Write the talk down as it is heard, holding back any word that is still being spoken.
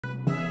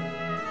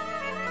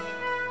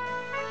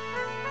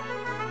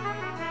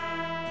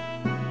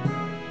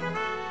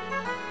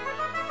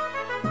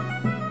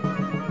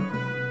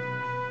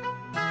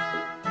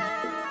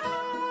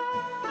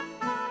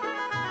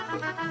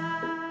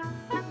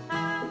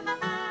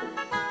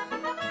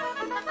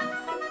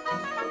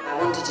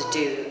wanted to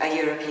do a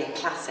European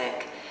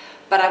classic,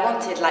 but I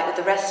wanted, like with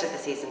the rest of the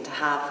season, to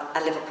have a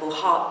Liverpool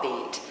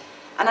heartbeat.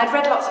 And I'd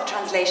read lots of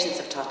translations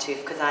of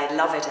Tartuffe because I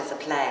love it as a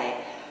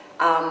play.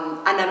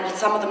 And then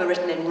some of them are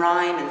written in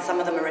rhyme and some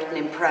of them are written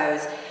in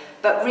prose.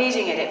 But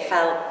reading it, it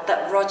felt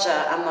that Roger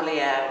and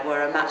Moliere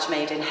were a match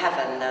made in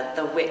heaven,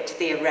 the wit,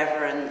 the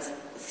irreverence,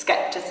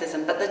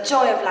 scepticism, but the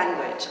joy of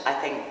language, I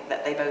think,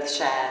 that they both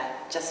share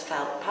just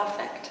felt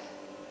perfect.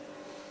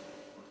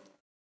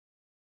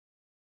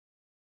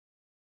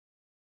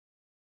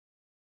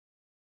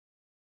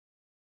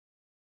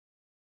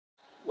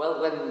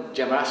 Well, when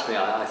Gemma asked me,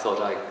 I thought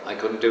I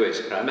couldn't do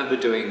it. I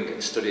remember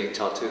studying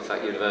Tartuffe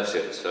at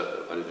university,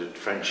 so I did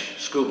French,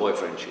 schoolboy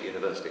French at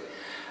university,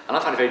 and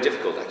I found it very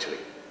difficult actually.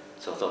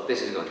 So I thought,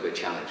 this is going to be a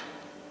challenge.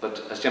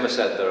 But as Gemma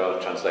said, there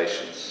are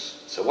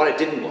translations. So what I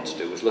didn't want to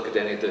do was look at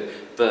any of the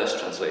verse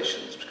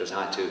translations, because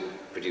I had to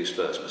produce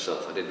verse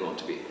myself. I didn't want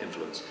to be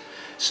influenced.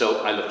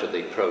 So I looked at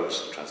the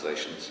prose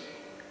translations,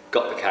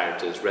 got the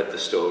characters, read the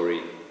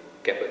story,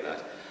 get with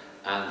that,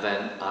 and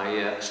then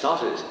I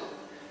started it.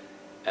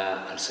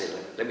 And say,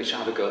 let me try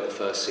have a go at the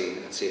first scene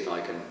and see if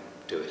I can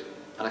do it.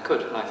 And I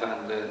could. And I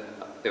found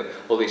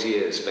all these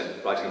years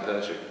spent writing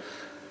poetry,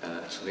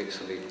 something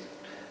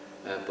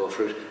bore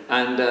fruit.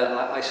 And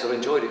I sort of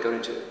enjoyed it, got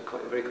into it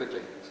quite very quickly.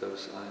 So it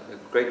was a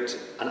great,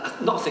 and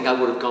not a thing I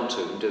would have gone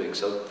to in doing,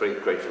 so very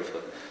grateful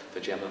for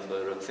Gemma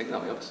for thinking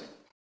of me, obviously.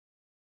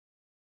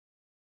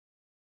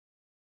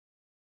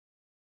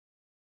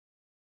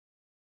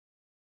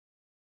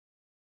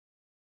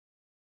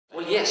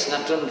 Well, yes, and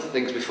I've done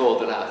things before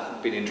that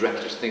I've been in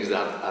directors, things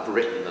that I've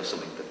written or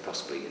something that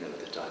possibly,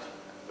 that I've,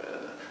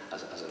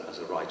 as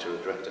a writer or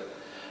director,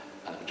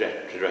 and I've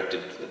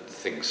directed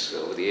things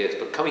over the years,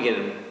 but coming in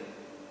and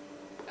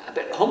a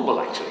bit humble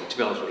actually, to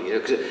be honest with you,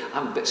 because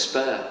I'm a bit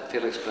spare, I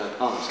feel like spare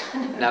parts.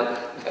 Now,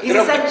 he's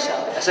essential.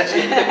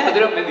 Essentially, but they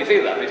don't make me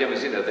feel that. I mean,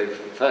 Gemma's, they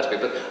refer to me,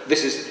 but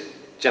this is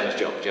Gemma's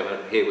job. Gemma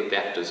here with the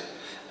actors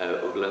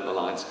who've learnt the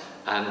lines.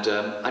 And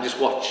I just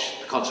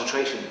watch the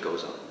concentration that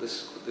goes on.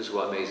 This is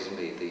what amazes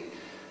me.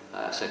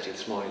 I said to you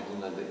this morning,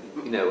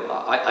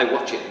 I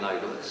watch it and I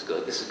go,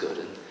 this is good,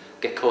 and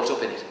get caught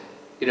up in it.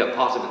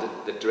 Part of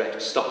it, the director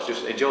stops,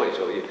 just enjoy it,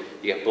 or you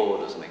get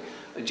bored or something.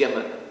 And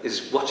Gemma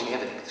is watching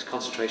everything, this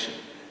concentration.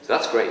 So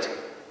that's great.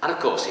 And of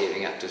course,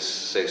 hearing actors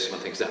say some of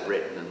the things they've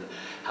written and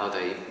how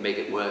they make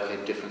it work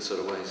in different sort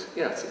of ways.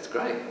 Yeah, it's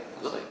great.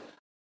 I love it.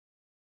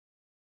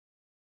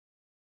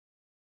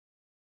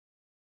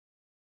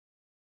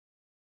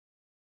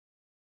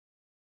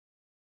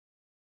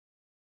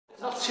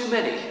 Not too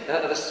many,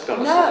 let's be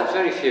honest. No.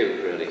 Very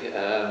few, really.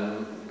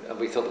 And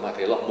we thought there might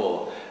be a lot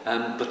more.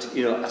 But,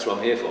 that's what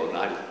I'm here for. And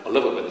I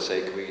love it when they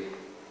say, can we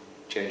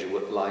change a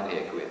line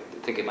here? Can we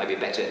think it might be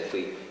better if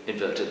we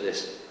inverted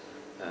this?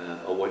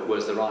 Or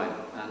where's the rhyme?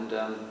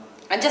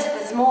 And just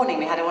this morning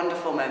we had a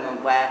wonderful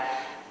moment where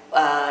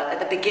at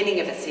the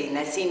beginning of a scene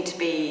there seemed to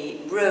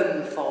be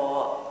room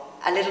for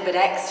a little bit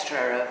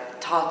extra of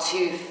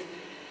Tartuffe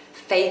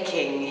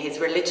faking his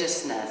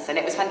religiousness, and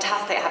it was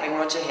fantastic having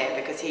Roger here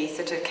because he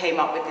sort of came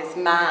up with this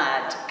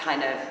mad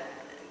kind of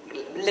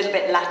little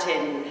bit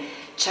Latin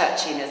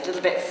churchiness, a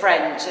little bit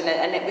French,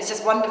 and it was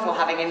just wonderful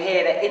having him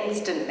here that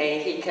instantly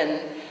he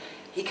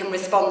can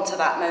respond to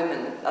that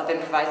moment of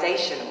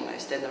improvisation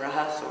almost in the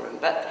rehearsal room.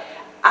 But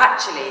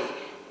actually,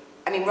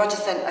 I mean, Roger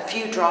sent a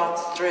few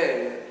drafts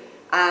through,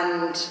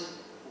 and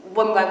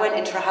when I went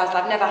into rehearsal,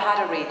 I've never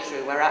had a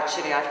read-through where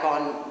actually I've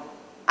gone,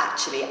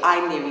 actually,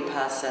 I'm the only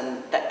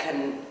person that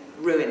can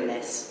ruin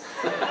this.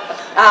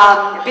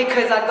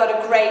 Because I've got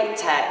a great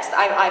text,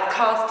 I've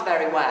cast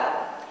very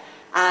well,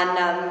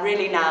 and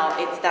really now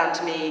it's down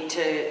to me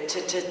to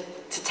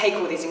take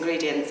all these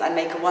ingredients and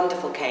make a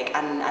wonderful cake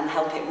and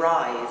help it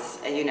rise,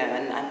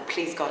 and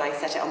please God I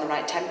set it on the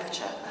right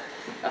temperature.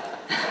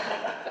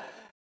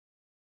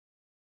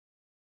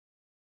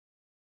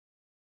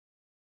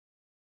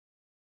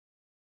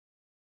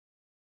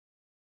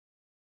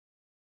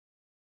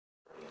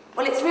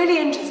 Well, it's really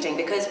interesting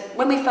because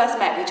when we first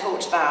met, we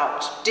talked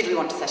about, did we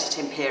want to set it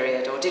in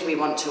period or did we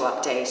want to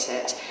update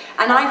it?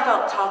 And I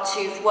felt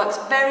Tartuffe works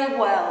very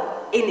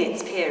well in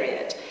its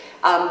period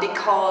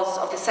because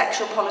of the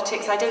sexual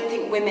politics. I don't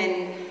think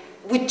women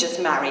would just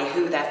marry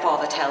who their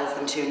father tells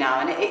them to now.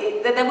 And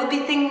there would be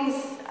things,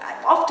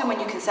 often when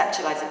you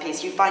conceptualise a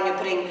piece, you find you're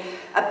putting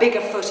a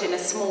bigger foot in a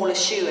smaller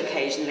shoe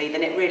occasionally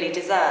than it really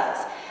deserves.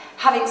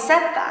 Having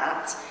said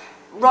that,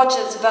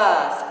 Roger's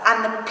verse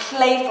and the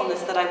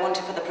playfulness that I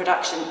wanted for the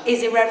production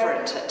is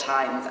irreverent at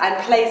times and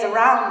plays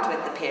around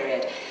with the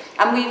period.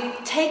 And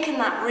we've taken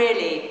that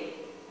really,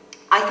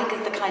 I think,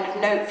 as the kind of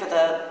note for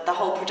the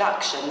whole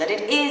production, that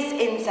it is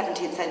in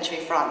 17th century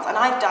France. And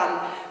I've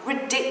done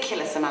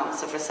ridiculous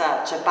amounts of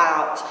research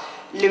about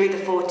Louis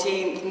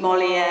XIV,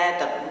 Moliere,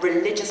 the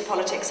religious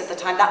politics of the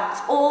time.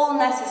 That's all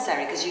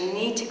necessary because you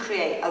need to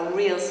create a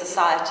real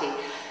society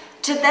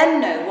to then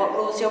know what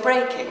rules you're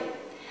breaking.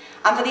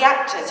 And for the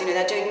actors,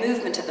 they're doing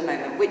movement at the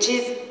moment, which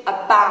is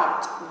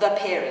about the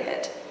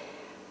period,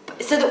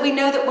 so that we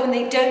know that when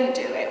they don't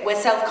do it, it, we're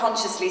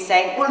self-consciously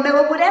saying, well,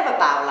 no one would ever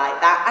bow like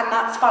that, and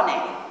that's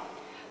funny.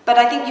 But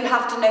I think you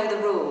have to know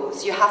the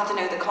rules, you have to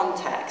know the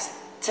context,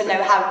 to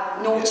know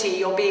how naughty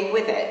you're being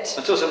with it.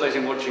 It's also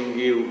amazing watching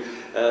you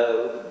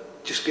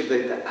just give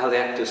how the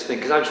actors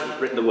think, because I've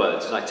just written the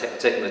words, and I've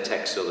taken the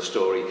text or the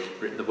story,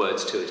 written the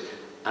words to it,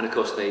 and of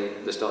course they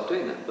start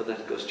doing that. But then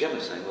of course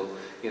Gemma's saying, well,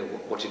 you know,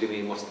 what do you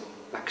mean, what's the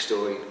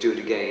backstory, do it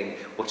again,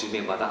 what do you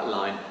mean by that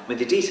line? I mean,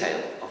 the detail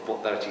of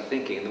what they're actually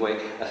thinking, and the way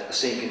a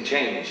scene can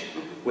change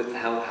with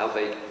how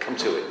they come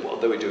to it, what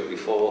they were doing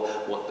before,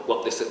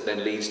 what this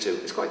then leads to.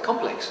 It's quite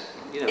complex.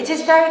 You know. It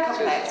is very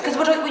complex, because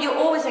what you're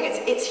always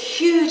saying, it's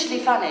hugely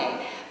funny,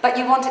 but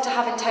you want it to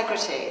have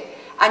integrity.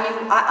 And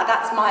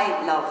that's my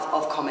love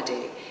of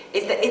comedy,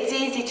 is that it's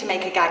easy to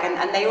make a gag,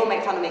 and they all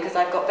make fun of me because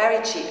I've got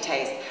very cheap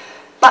taste.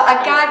 But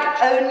a gag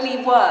only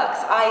works,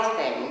 I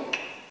think,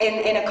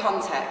 in a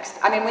context.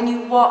 I mean, when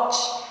you watch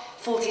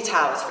Fawlty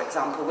Towers, for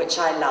example, which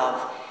I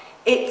love,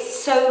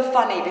 it's so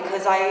funny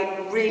because I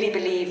really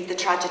believe the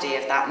tragedy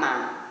of that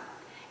man.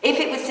 If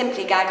it was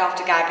simply gag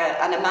after gag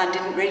and a man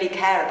didn't really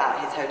care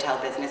about his hotel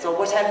business or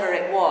whatever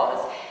it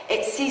was,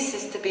 it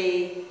ceases to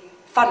be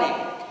funny.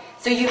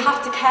 So you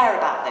have to care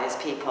about those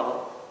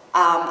people,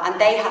 and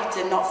they have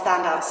to not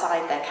stand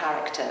outside their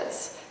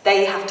characters.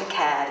 They have to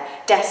care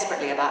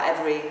desperately about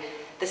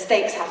the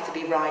stakes have to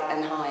be right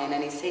and high in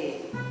any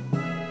scene.